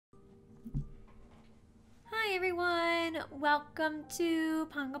everyone! Welcome to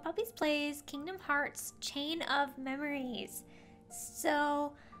PongoPuppies Plays Kingdom Hearts Chain of Memories.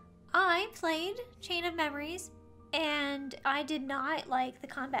 So, I played Chain of Memories and I did not like the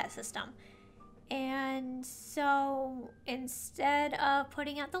combat system. And so, instead of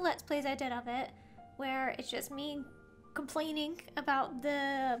putting out the Let's Plays I did of it, where it's just me complaining about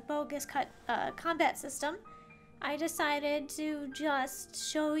the bogus combat system, I decided to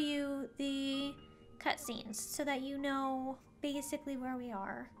just show you the cutscenes so that you know basically where we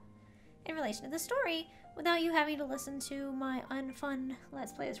are in relation to the story without you having to listen to my unfun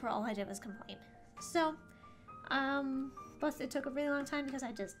Let's Plays where all I did was complain. So, plus it took a really long time because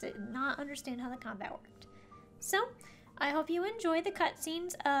I just did not understand how the combat worked. So, I hope you enjoy the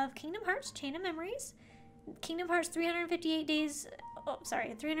cutscenes of Kingdom Hearts Chain of Memories. Kingdom Hearts 358 days,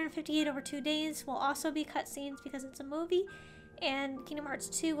 358 over 2 days will also be cutscenes because it's a movie. And Kingdom Hearts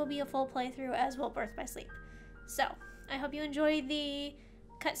 2 will be a full playthrough, as will Birth by Sleep. So, I hope you enjoy the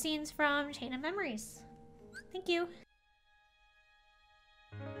cutscenes from Chain of Memories. Thank you.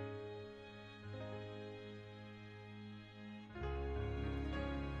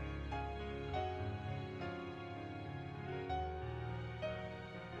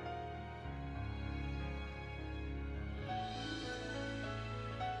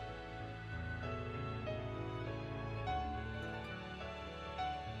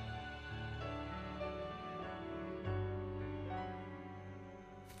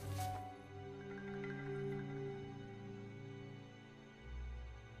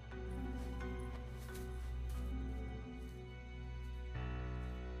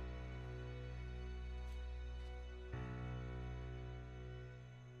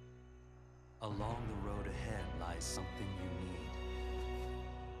 Along the road ahead lies something you need.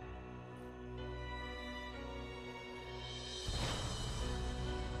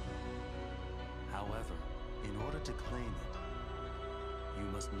 However, in order to claim it, you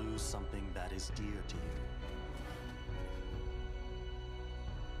must lose something that is dear to you.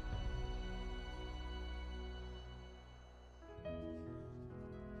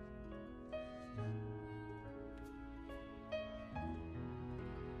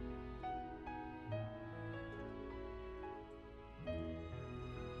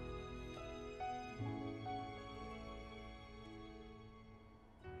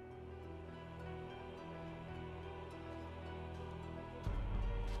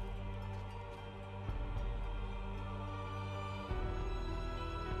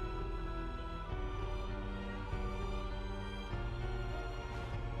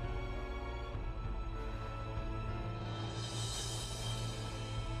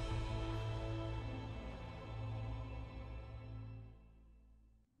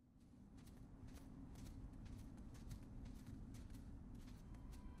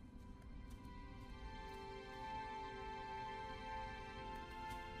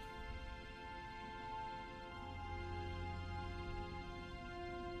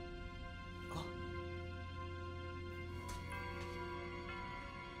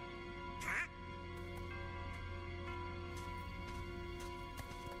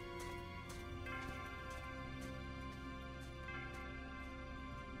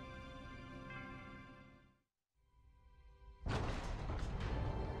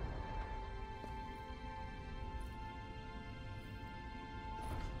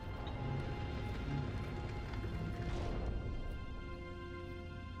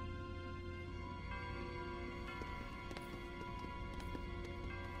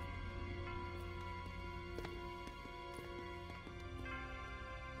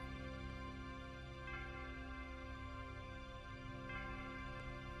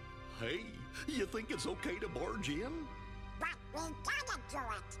 Hey, you think it's okay to barge in? But we gotta do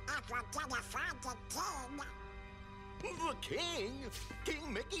it if we're gonna find the king. The king?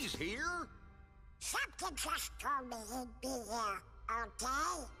 King Mickey's here? Something just told me he'd be here,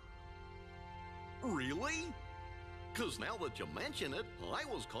 okay? Really? 'Cause now that you mention it, I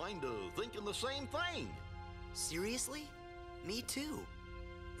was kinda thinking the same thing. Seriously? Me too.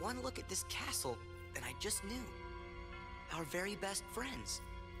 One look at this castle, and I just knew. Our very best friends.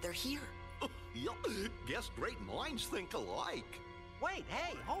 They're here. Yup, guess great minds think alike. Wait,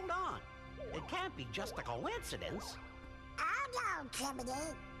 hey, hold on. It can't be just a coincidence. Oh no,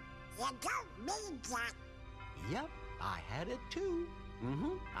 Timothy. You don't mean that. Yep, I had it too.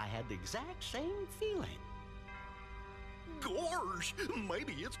 I had the exact same feeling. Gorge,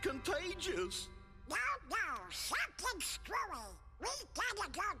 maybe it's contagious. No, something's screwy. We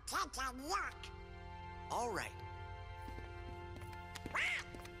gotta go take a look. All right.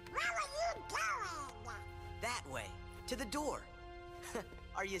 Where are you going? That way. To the door.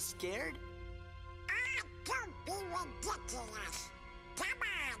 Are you scared? I don't be ridiculous. Come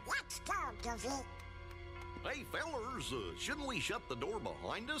on, let's go, Goofy. Hey, fellers, shouldn't we shut the door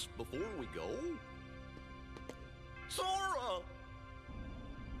behind us before we go? Sora!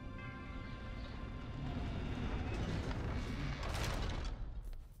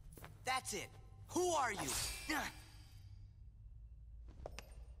 That's it. Who are you? What?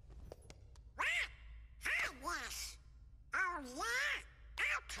 Hi, yes. Oh, yeah?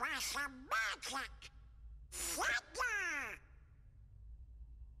 I'll try some magic. Thunder!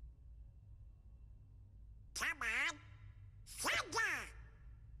 Come on. Thunder!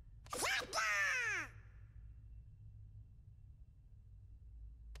 Thunder!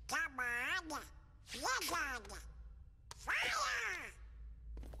 Come on. Blizzard! Fire!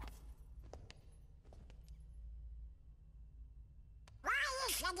 Why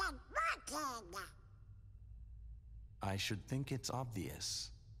isn't it working? I should think it's obvious.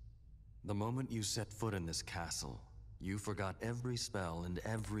 The moment you set foot in this castle, you forgot every spell and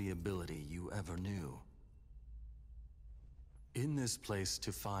every ability you ever knew. In this place,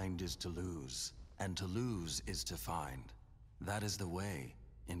 to find is to lose, and to lose is to find. That is the way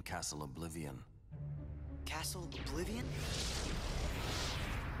in Castle Oblivion. Castle Oblivion?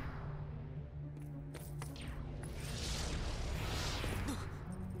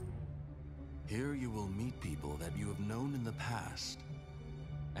 Here you will meet people that you have known in the past,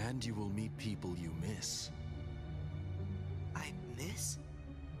 and you will meet people you miss. I miss?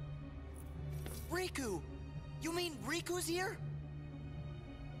 Riku! You mean Riku's here?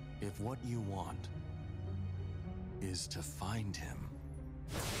 If what you want is to find him,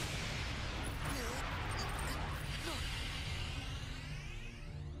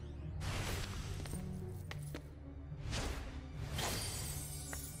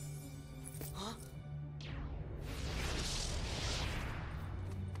 Huh?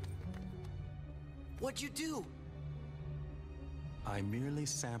 What'd you do? I merely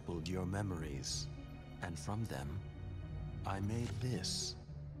sampled your memories, and from them, I made this.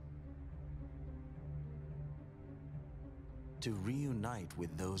 To reunite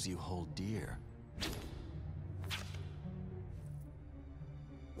with those you hold dear.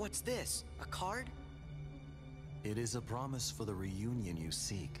 What's this? A card? It is a promise for the reunion you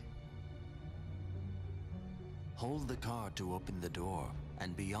seek. Hold the card to open the door,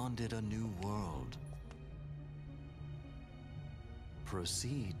 and beyond it a new world.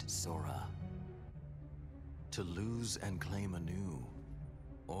 Proceed, Sora. To lose and claim anew,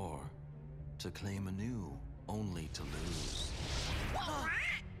 or to claim anew only to lose.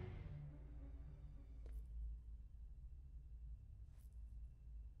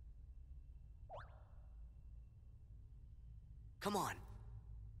 Come on.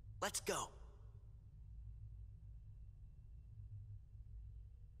 Let's go.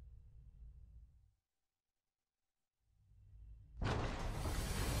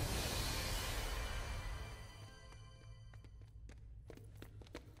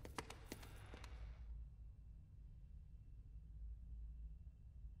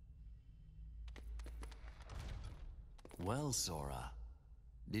 Well, Sora,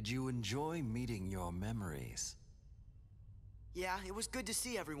 did you enjoy meeting your memories? Yeah, it was good to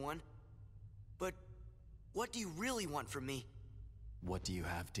see everyone. But what do you really want from me? What do you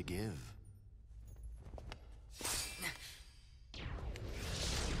have to give?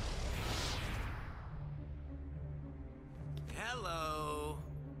 Hello.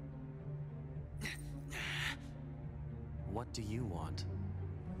 What do you want?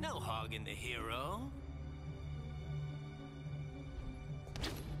 No hogging the hero.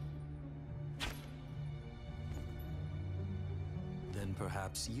 Then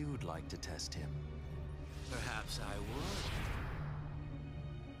perhaps you'd like to test him. Perhaps I would.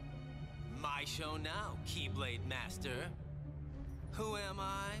 My show now, Keyblade Master. Who am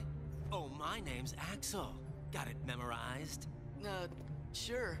I? Oh, my name's Axel. Got it memorized?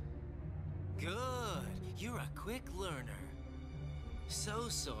 Sure. Good. You're a quick learner. So,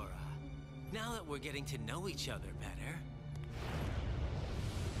 Sora, now that we're getting to know each other better,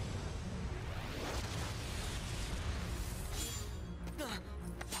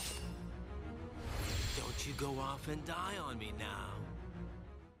 don't you go off and die on me now.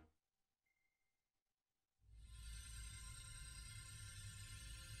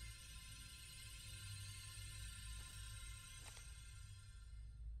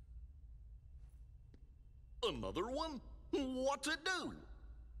 Another one? What's it do?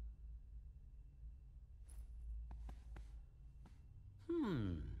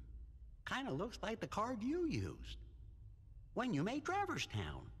 Kinda looks like the card you used when you made Traverse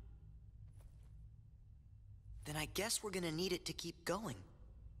Town. Then I guess we're gonna need it to keep going.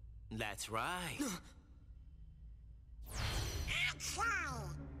 That's right. Sorry.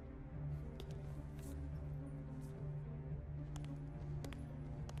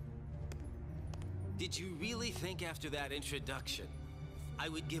 Did you really think after that introduction I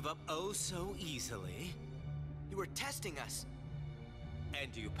would give up oh so easily? You were testing us.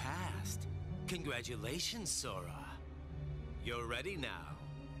 And you passed. Congratulations, Sora. You're ready now.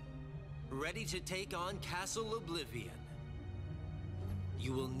 Ready to take on Castle Oblivion.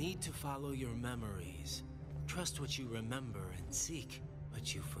 You will need to follow your memories. Trust what you remember and seek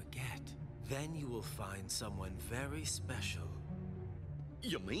what you forget. Then you will find someone very special.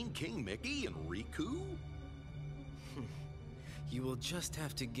 You mean King Mickey and Riku? You will just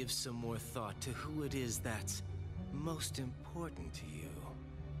have to give some more thought to who it is that's most important to you.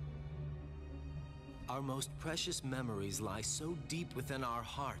 Our most precious memories lie so deep within our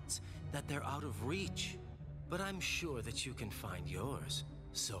hearts that they're out of reach. But I'm sure that you can find yours,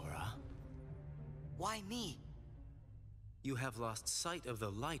 Sora. Why me? You have lost sight of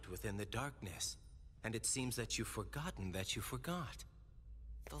the light within the darkness, and it seems that you've forgotten that you forgot.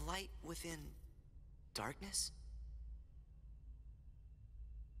 The light within darkness?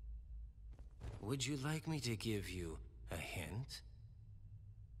 Would you like me to give you a hint?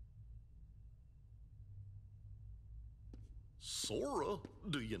 Sora,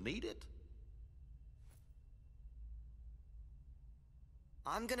 do you need it?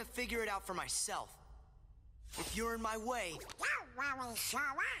 I'm gonna figure it out for myself. If you're in my way... Don't worry, Sora.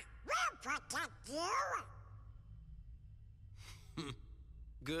 We'll protect you.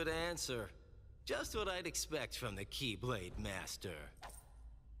 Good answer. Just what I'd expect from the Keyblade Master.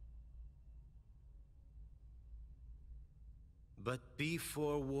 But be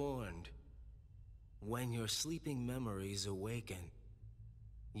forewarned. When your sleeping memories awaken,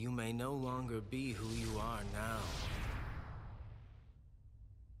 you may no longer be who you are now.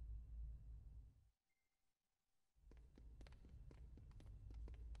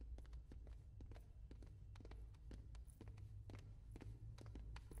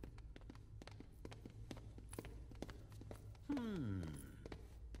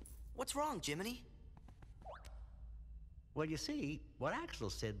 What's wrong, Jiminy? Well, you see, what Axel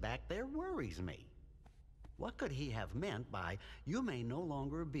said back there worries me. What could he have meant by, you may no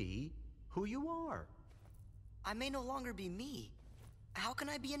longer be who you are? I may no longer be me. How can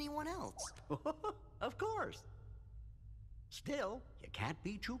I be anyone else? Of course. Still, you can't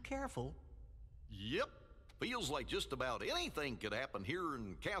be too careful. Yep. Feels like just about anything could happen here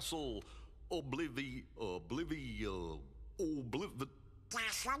in Castle Castle Oblivion.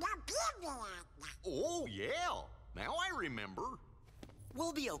 Oh, yeah. Now I remember.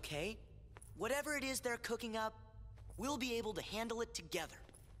 We'll be okay. Whatever it is they're cooking up, we'll be able to handle it together.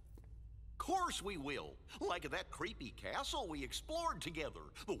 Course we will. Like at that creepy castle we explored together.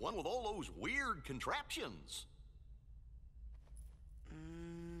 The one with all those weird contraptions.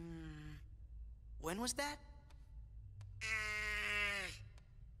 When was that? I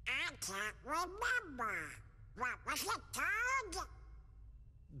can't remember. What was it called?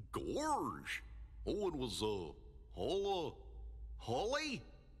 Gorge. Oh, it was, Holly?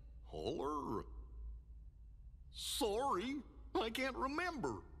 Holler? Sorry, I can't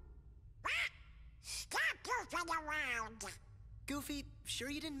remember. What? Stop goofing around. Goofy, sure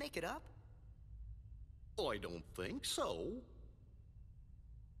you didn't make it up? I don't think so.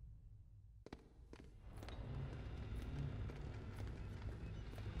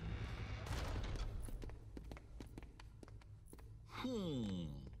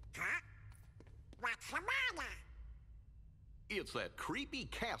 Huh? What's the matter? It's that creepy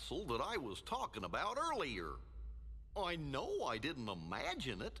castle that I was talking about earlier. I know I didn't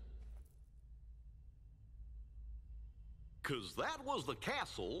imagine it. 'Cause that was the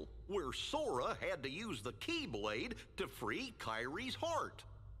castle where Sora had to use the Keyblade to free Kyrie's heart.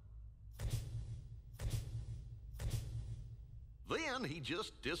 Then he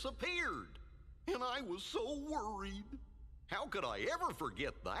just disappeared, and I was so worried. How could I ever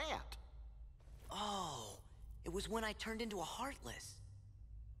forget that? Oh, it was when I turned into a Heartless.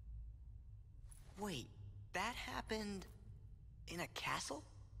 Wait, that happened in a castle?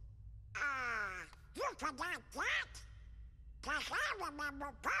 You forgot that? 'Cause I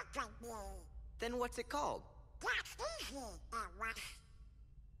remember perfectly. Then what's it called? That's easy, it was.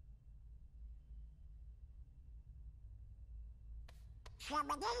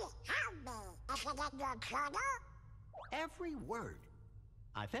 Somebody help me. Is it in your journal? Every word.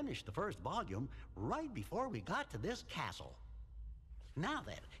 I finished the first volume right before we got to this castle. Now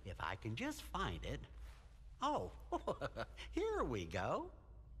then, if I can just find it. Oh, here we go.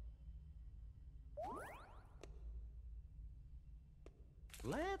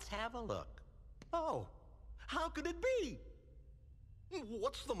 Let's have a look. Oh, how could it be?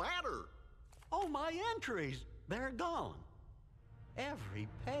 What's the matter? Oh, my entries! They're gone. Every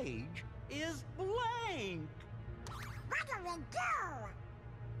page is blank. What do we do?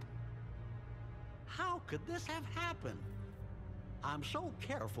 How could this have happened? I'm so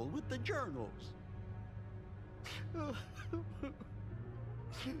careful with the journals.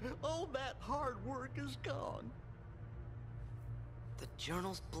 All that hard work is gone. The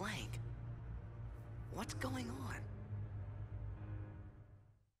journal's blank. What's going on?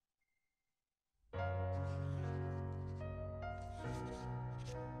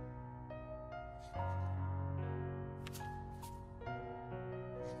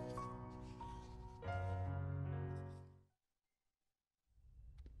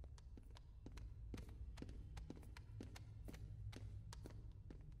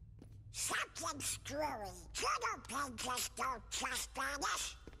 Something screwy. Journal pages don't trust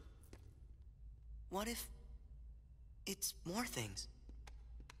Spanish. What if it's more things?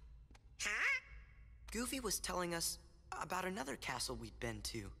 Huh? Goofy was telling us about another castle we'd been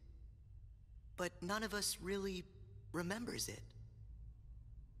to, but none of us really remembers it.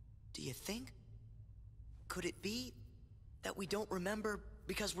 Do you think? Could it be that we don't remember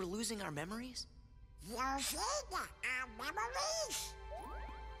because we're losing our memories? Losing our memories?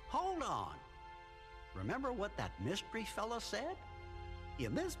 Hold on. Remember what that mystery fella said?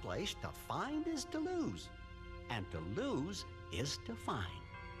 In this place, to find is to lose, and to lose is to find.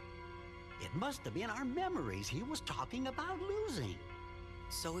 It must have been our memories he was talking about losing.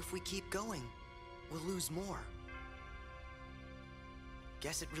 So if we keep going, we'll lose more.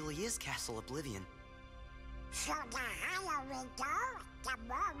 Guess it really is Castle Oblivion. So the higher we go, the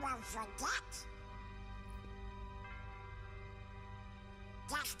more we'll forget.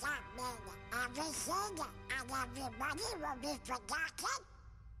 Does that mean everything and everybody will be forgotten?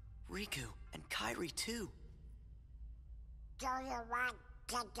 Riku and Kairi too. Do you want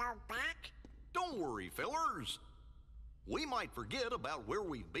to go back? Don't worry, fellers. We might forget about where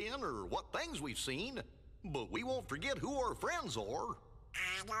we've been or what things we've seen, but we won't forget who our friends are.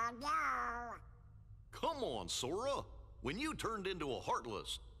 I don't know. Come on, Sora. When you turned into a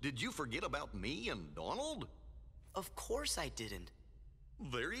Heartless, did you forget about me and Donald? Of course I didn't.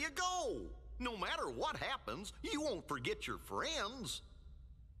 There you go. No matter what happens, you won't forget your friends.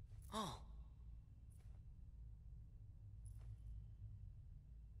 Oh.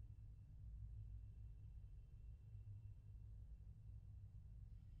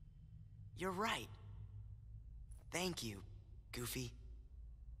 You're right. Thank you, Goofy.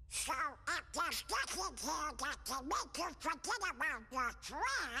 So if there's nothing here that can make you forget about your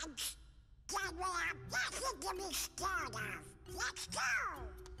friends, then we have nothing to be scared of. Let's go!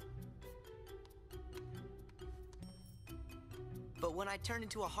 But when I turned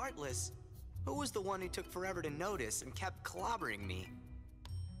into a Heartless, who was the one who took forever to notice and kept clobbering me?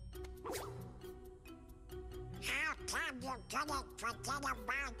 How come you couldn't forget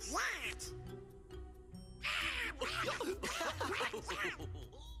about that?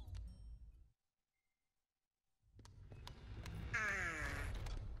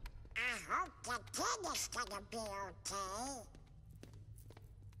 I hope the kid is gonna be okay.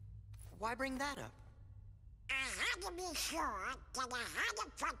 Why bring that up? I had to be sure that I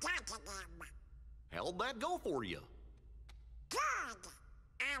hadn't forgotten him. How'd that go for you? Good.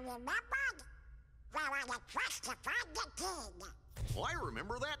 I remembered where I had first to find the king. Well, I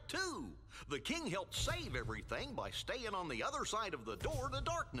remember that too. The king helped save everything by staying on the other side of the door to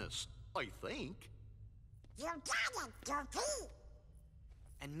darkness, I think. You got it, Goofy.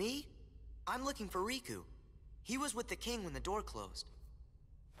 And me? I'm looking for Riku. He was with the king when the door closed.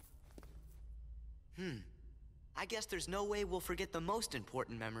 I guess there's no way we'll forget the most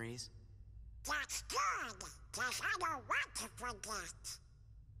important memories. That's good, 'cause I don't want to forget.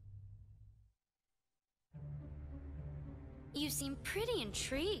 You seem pretty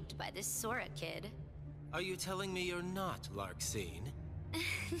intrigued by this Sora kid. Are you telling me you're not Larxene?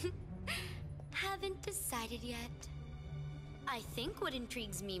 Haven't decided yet. I think what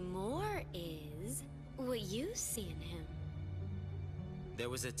intrigues me more is what you see in him. There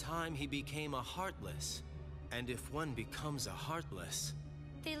was a time he became a Heartless. And if one becomes a Heartless...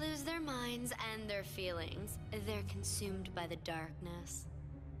 They lose their minds and their feelings. They're consumed by the darkness.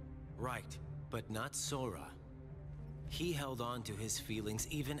 Right, but not Sora. He held on to his feelings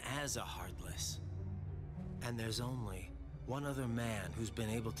even as a Heartless. And there's only one other man who's been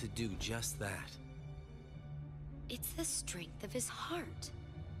able to do just that. It's the strength of his heart.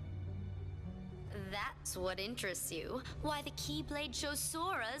 That's what interests you. Why the Keyblade shows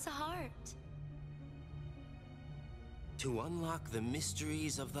Sora's heart. To unlock the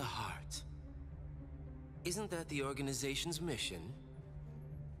mysteries of the heart. Isn't that the organization's mission?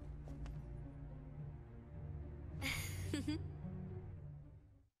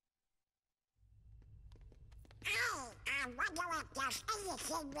 I wonder if there's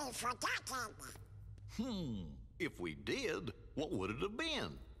anything we've forgotten. If we did, what would it have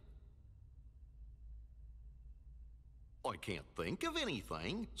been? I can't think of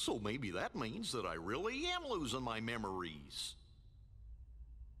anything, so maybe that means that I really am losing my memories.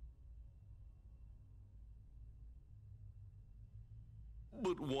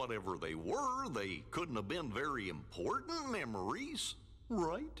 But whatever they were, they couldn't have been very important memories,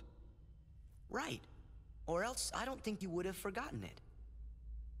 right? Right. Or else I don't think you would have forgotten it.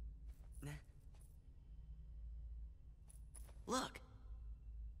 Look.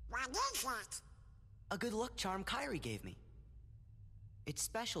 What is it? A good luck charm Kyrie gave me. It's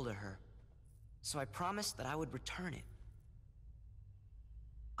special to her, so I promised that I would return it.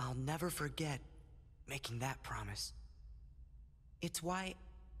 I'll never forget making that promise. It's why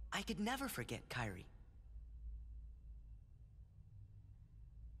I could never forget Kyrie.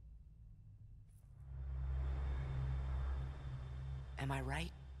 Am I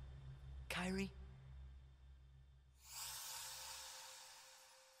right, Kyrie?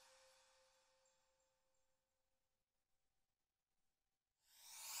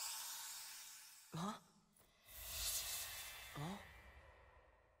 Huh? Oh?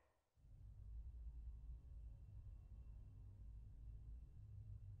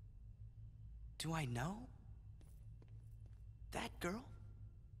 Do I know that girl?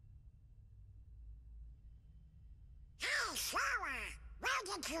 Hey, Sarah! Where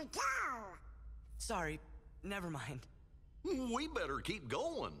did you go? Sorry, never mind. We better keep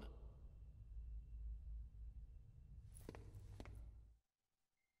going.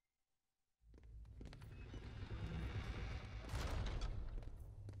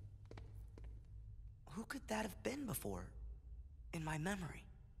 Who could that have been before, in my memory?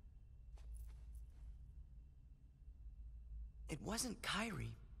 It wasn't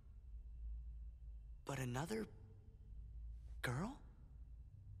Kyrie, but another girl?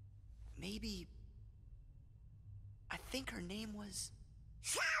 Maybe... I think her name was...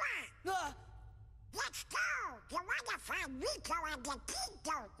 Sarah! Ah! Let's go! You want to find Rico and the kid,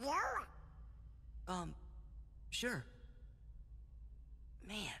 don't you? Sure.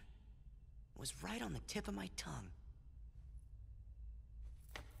 Man, it was right on the tip of my tongue.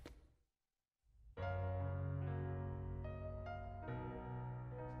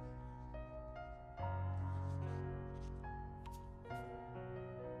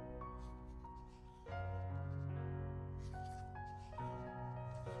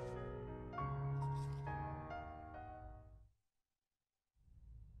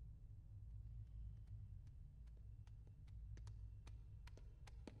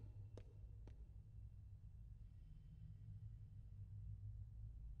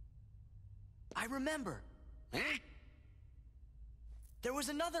 I remember. Huh? There was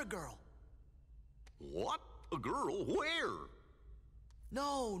another girl. What? A girl? Where?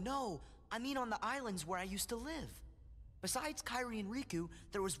 No. I mean on the islands where I used to live. Besides Kyrie and Riku,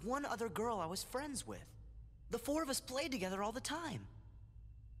 there was one other girl I was friends with. The four of us played together all the time.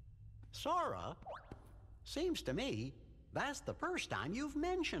 Sora? Seems to me that's the first time you've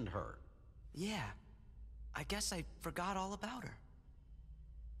mentioned her. Yeah, I guess I forgot all about her.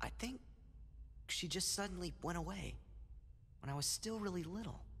 I think she just suddenly went away when I was still really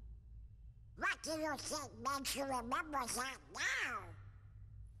little. What do you think makes you remember that now?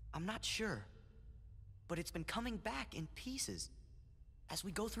 I'm not sure, but it's been coming back in pieces as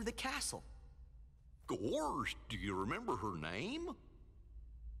we go through the castle. Gosh, do you remember her name?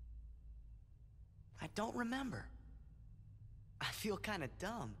 I don't remember. I feel kind of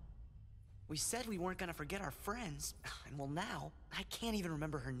dumb. We said we weren't gonna forget our friends, and well now, I can't even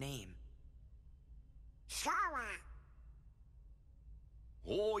remember her name. Sora!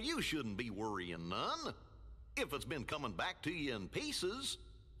 Oh, you shouldn't be worrying none. If it's been coming back to you in pieces,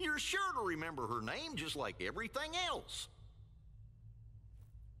 you're sure to remember her name just like everything else.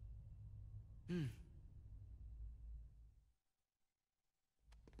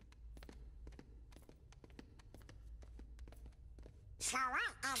 Sora,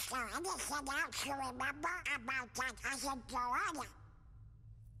 is there anything else you remember about that other girl?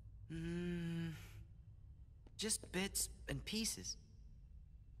 Just bits and pieces.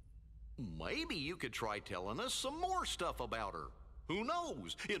 Maybe you could try telling us some more stuff about her. Who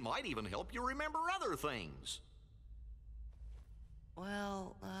knows? It might even help you remember other things.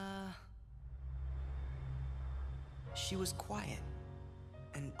 Well, she was quiet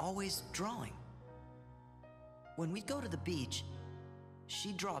and always drawing. When we'd go to the beach,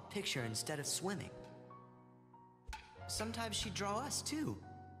 she'd draw a picture instead of swimming. Sometimes she'd draw us too.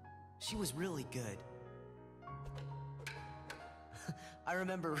 She was really good. I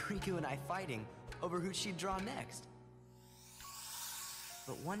remember Riku and I fighting over who she'd draw next.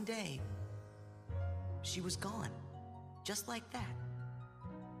 But one day, she was gone. Just like that.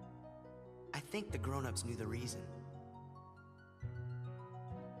 I think the grown-ups knew the reason.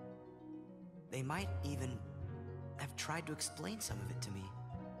 They might even have tried to explain some of it to me.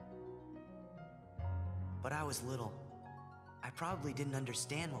 But I was little. I probably didn't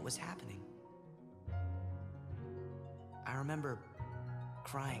understand what was happening. I remember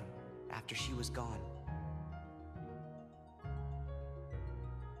crying after she was gone.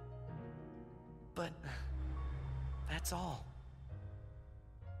 But that's all.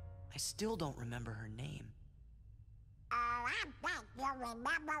 I still don't remember her name. Oh, I bet you'll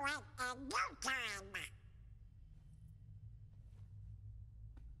remember it in no time.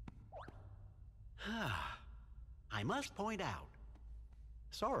 I must point out,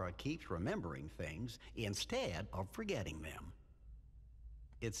 Sora keeps remembering things instead of forgetting them.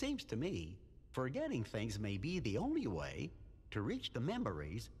 It seems to me forgetting things may be the only way to reach the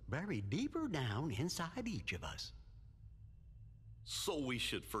memories buried deeper down inside each of us. So we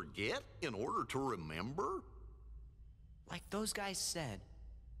should forget in order to remember? Like those guys said,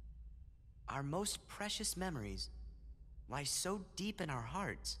 our most precious memories lie so deep in our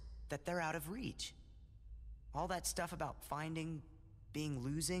hearts that they're out of reach. All that stuff about finding being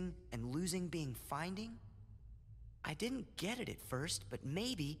losing and losing being finding, I didn't get it at first, but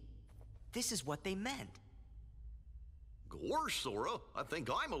maybe this is what they meant. Gosh, Sora, I think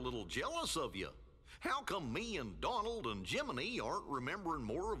I'm a little jealous of you. How come me and Donald and Jiminy aren't remembering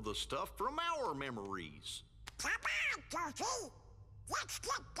more of the stuff from our memories? Come on, Goofy. Let's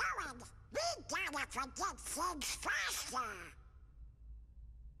get going. We gotta forget things faster.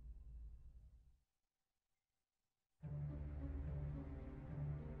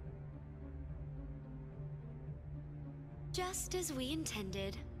 Just as we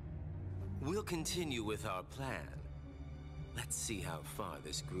intended. We'll continue with our plan. Let's see how far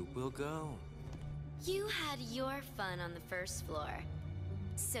this group will go. You had your fun on the first floor.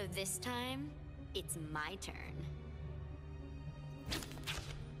 So this time, it's my turn.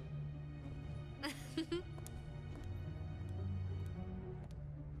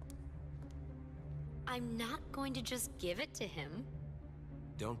 I'm not going to just give it to him.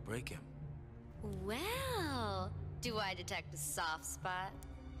 Don't break him. Well, do I detect a soft spot?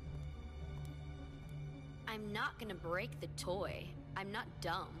 I'm not gonna break the toy. I'm not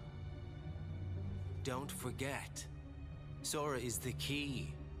dumb. Don't forget, Sora is the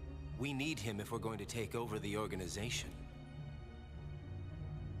key. We need him if we're going to take over the organization.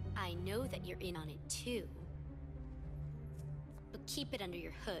 I know that you're in on it too. But keep it under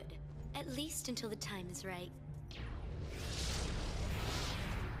your hood, at least until the time is right.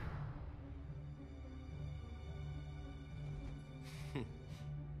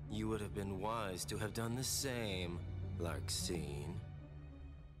 You would have been wise to have done the same, Larxene.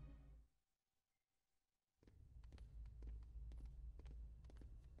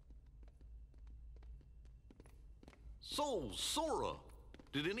 So, Sora,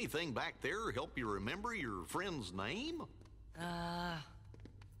 did anything back there help you remember your friend's name?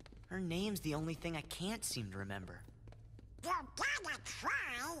 Her name's the only thing I can't seem to remember. You gotta try.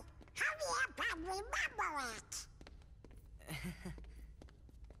 Hurry up and remember it.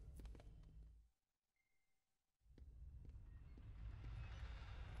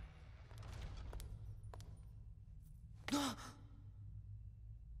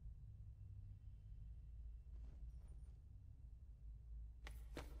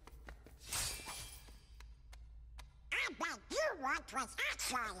 I bet you worked with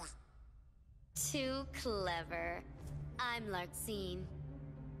Axel. Too clever. I'm Larxene.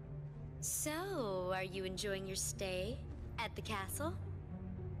 So, are you enjoying your stay at the castle?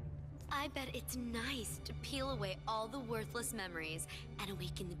 I bet it's nice to peel away all the worthless memories and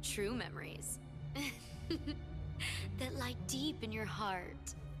awaken the true memories. That lie deep in your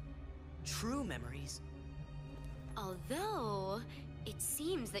heart. True memories? Although, it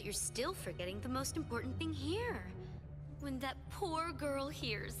seems that you're still forgetting the most important thing here. When that poor girl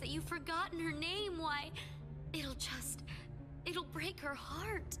hears that you've forgotten her name, why, it'll break her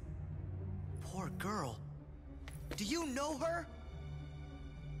heart. Poor girl. Do you know her?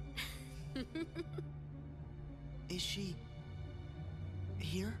 Is she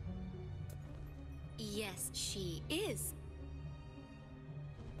here? Yes, she is.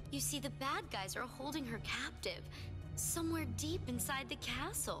 You see, the bad guys are holding her captive, somewhere deep inside the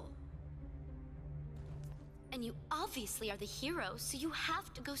castle. And you obviously are the hero, so you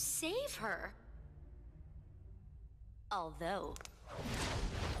have to go save her. Although...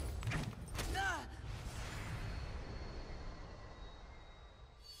 Ah!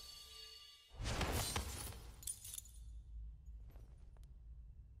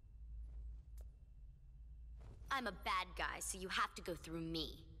 I'm a bad guy, so you have to go through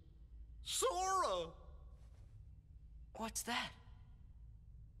me. Sora! What's that?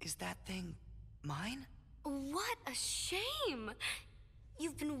 Is that thing mine? What a shame!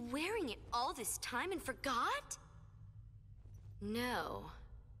 You've been wearing it all this time and forgot? No,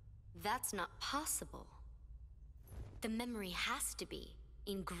 that's not possible. The memory has to be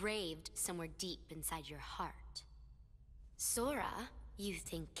engraved somewhere deep inside your heart. Sora, you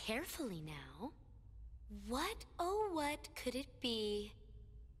think carefully now. What, oh what could it be?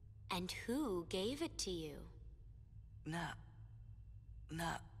 And who gave it to you? Meh.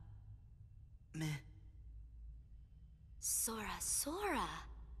 Sora,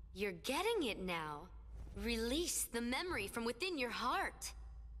 you're getting it now. Release the memory from within your heart.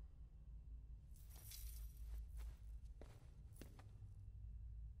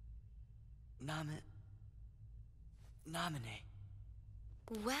 Nominee.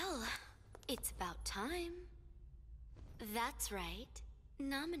 Well, it's about time. That's right,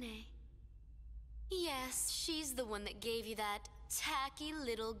 Nominee. Yes, she's the one that gave you that tacky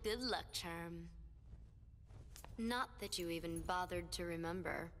little good luck charm. Not that you even bothered to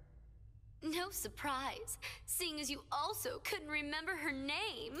remember. No surprise, seeing as you also couldn't remember her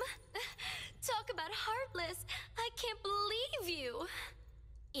name. Talk about heartless, I can't believe you.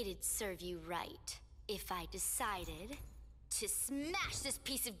 It'd serve you right if I decided to smash this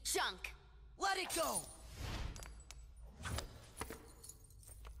piece of junk. Let it go!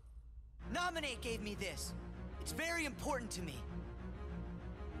 Nominate gave me this. It's very important to me.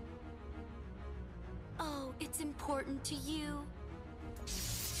 Oh, it's important to you.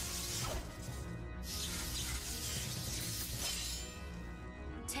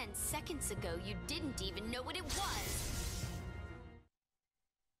 Ten seconds ago, you didn't even know what it was.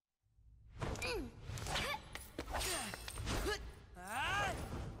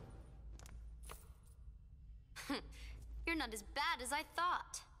 You're not as bad as I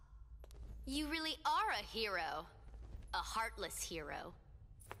thought. You really are a hero. A heartless hero.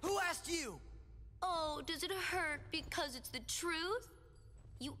 Who asked you? Oh, does it hurt because it's the truth?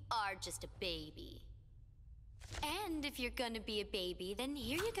 You are just a baby. And if you're gonna be a baby, then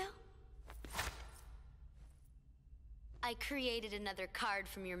here you go. I created another card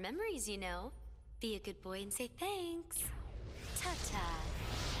from your memories, you know. Be a good boy and say thanks. Ta-ta.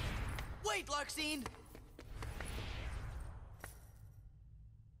 Wait, Larxene!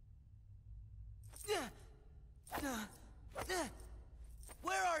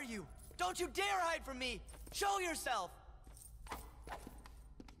 Where are you? Don't you dare hide from me! Show yourself!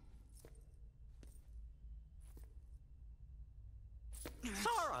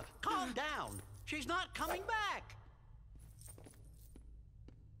 Sora, calm down. She's not coming back.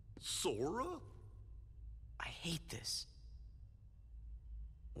 Sora? I hate this.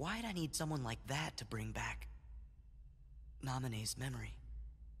 Why'd I need someone like that to bring back Nominee's memory?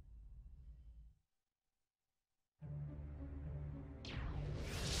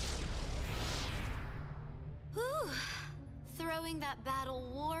 Whew. Throwing that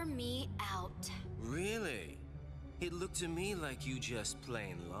battle wore me out. Really? It looked to me like you just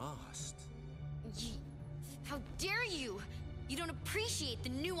plain lost. How dare you! You don't appreciate the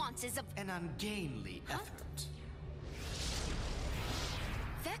nuances of An ungainly effort.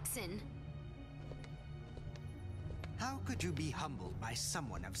 Vexen. How could you be humbled by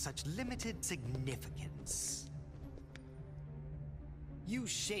someone of such limited significance? You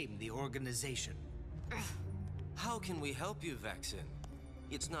shame the organization. How can we help you, Vexen?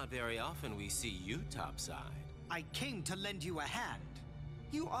 It's not very often we see you topside. I came to lend you a hand.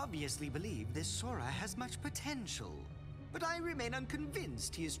 You obviously believe this Sora has much potential, but I remain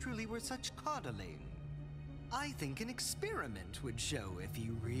unconvinced he is truly worth such coddling. I think an experiment would show if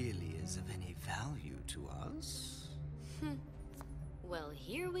he really is of any value to us. Well,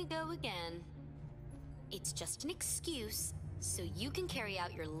 here we go again. It's just an excuse, so you can carry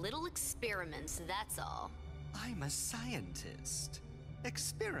out your little experiments, that's all. I'm a scientist.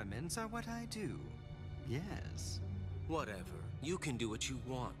 Experiments are what I do. Yes. Whatever. You can do what you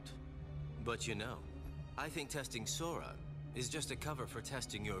want. But you know, I think testing Sora is just a cover for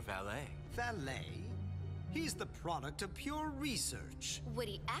testing your valet. Valet? He's the product of pure research. What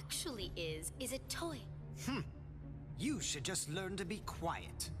he actually is a toy. You should just learn to be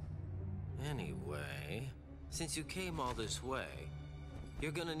quiet. Anyway, since you came all this way,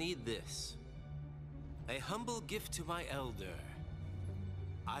 you're gonna need this. A humble gift to my elder.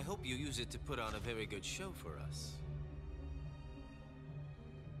 I hope you use it to put on a very good show for us.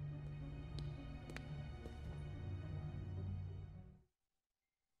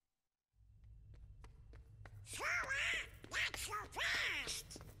 Sora, not so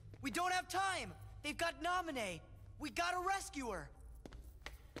fast! We don't have time! They've got Nominee! We gotta rescue her!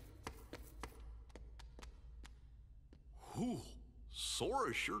 Whew.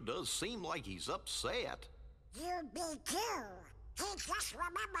 Sora sure does seem like he's upset. You be too. He just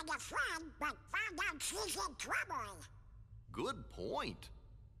remembered a friend, but found out she's in trouble. Good point.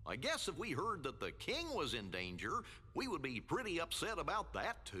 I guess if we heard that the king was in danger, we would be pretty upset about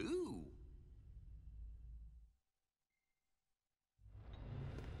that too.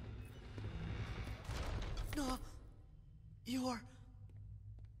 You're...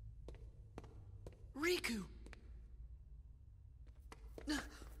 Riku!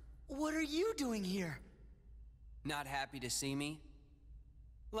 What are you doing here? Not happy to see me?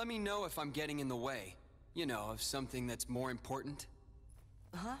 Let me know if I'm getting in the way. You know, of something that's more important.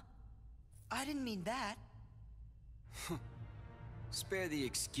 Huh? I didn't mean that. Spare the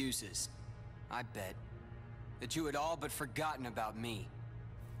excuses. I bet that you had all but forgotten about me.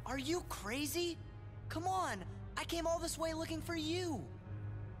 Are you crazy? Come on, I came all this way looking for you.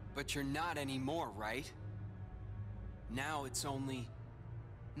 But you're not anymore, right? Now it's only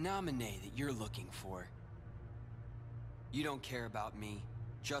Naminé that you're looking for. You don't care about me,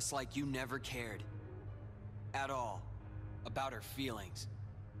 just like you never cared. At all. About her feelings.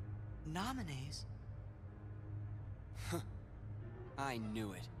 Naminé's? I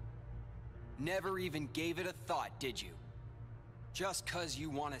knew it. Never even gave it a thought, did you? Just 'cause you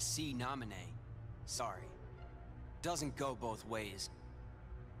want to see Naminé. Sorry. Doesn't go both ways.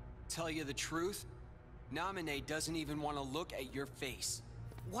 Tell you the truth, Naminé doesn't even want to look at your face.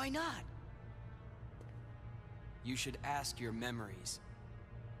 Why not? You should ask your memories.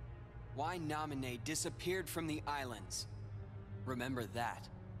 Why Naminé disappeared from the islands. Remember that,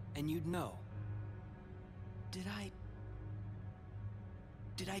 and you'd know. Did I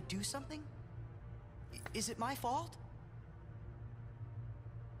do something? Is it my fault?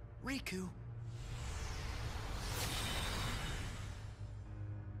 Riku.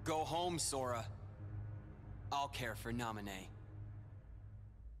 Go home, Sora. I'll care for Naminé.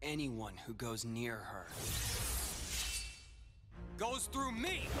 Anyone who goes near her goes through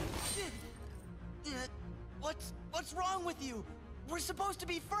me! What's wrong with you? We're supposed to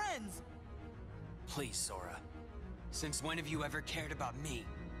be friends! Please, Sora. Since when have you ever cared about me?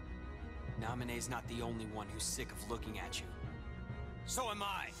 Naminé's not the only one who's sick of looking at you. So am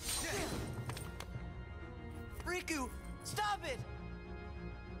I! Riku, stop it!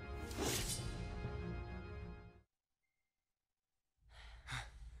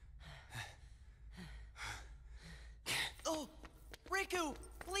 Oh, Riku,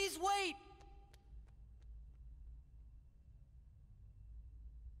 please wait!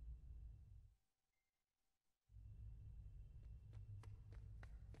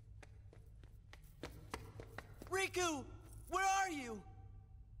 Riku, where are you?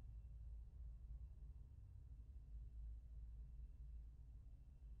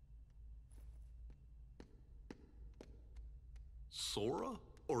 Sora,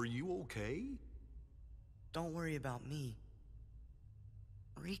 are you okay? Don't worry about me.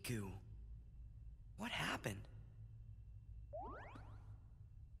 Riku, what happened?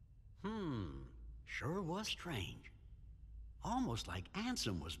 Sure was strange. Almost like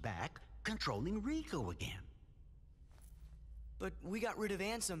Ansem was back, controlling Riku again. But we got rid of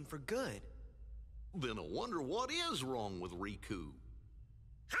Ansem for good. Then I wonder what is wrong with Riku.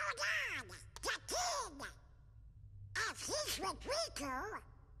 Hold on! The king! If he's with Riku,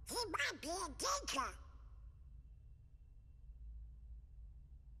 he might be in danger.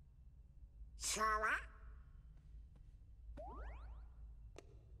 Sora?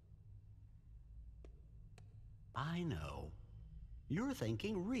 I know. You're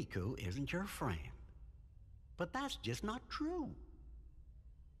thinking Riku isn't your friend. But that's just not true.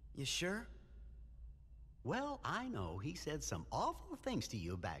 You sure? Well, I know he said some awful things to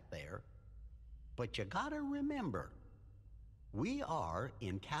you back there. But you gotta remember, we are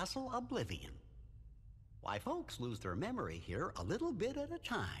in Castle Oblivion. Why, folks lose their memory here a little bit at a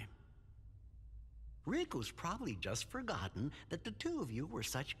time. Riku's probably just forgotten that the two of you were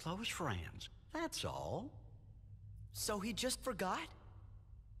such close friends. That's all. So he just forgot?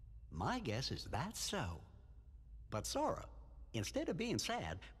 My guess is that's so. But Sora, instead of being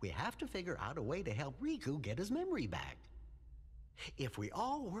sad, we have to figure out a way to help Riku get his memory back. If we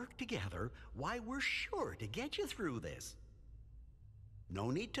all work together, why, we're sure to get you through this.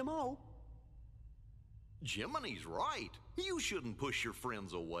 No need to mope. Jiminy's right. You shouldn't push your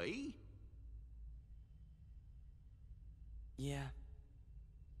friends away. Yeah.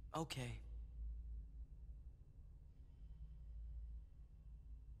 Okay.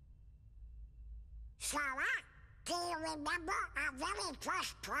 Sora, do you remember our very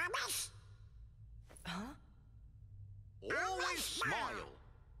first promise? Huh? Always smile.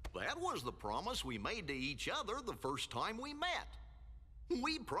 That was the promise we made to each other the first time we met.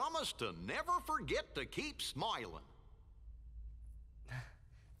 We promised to never forget to keep smiling.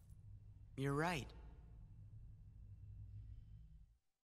 You're right.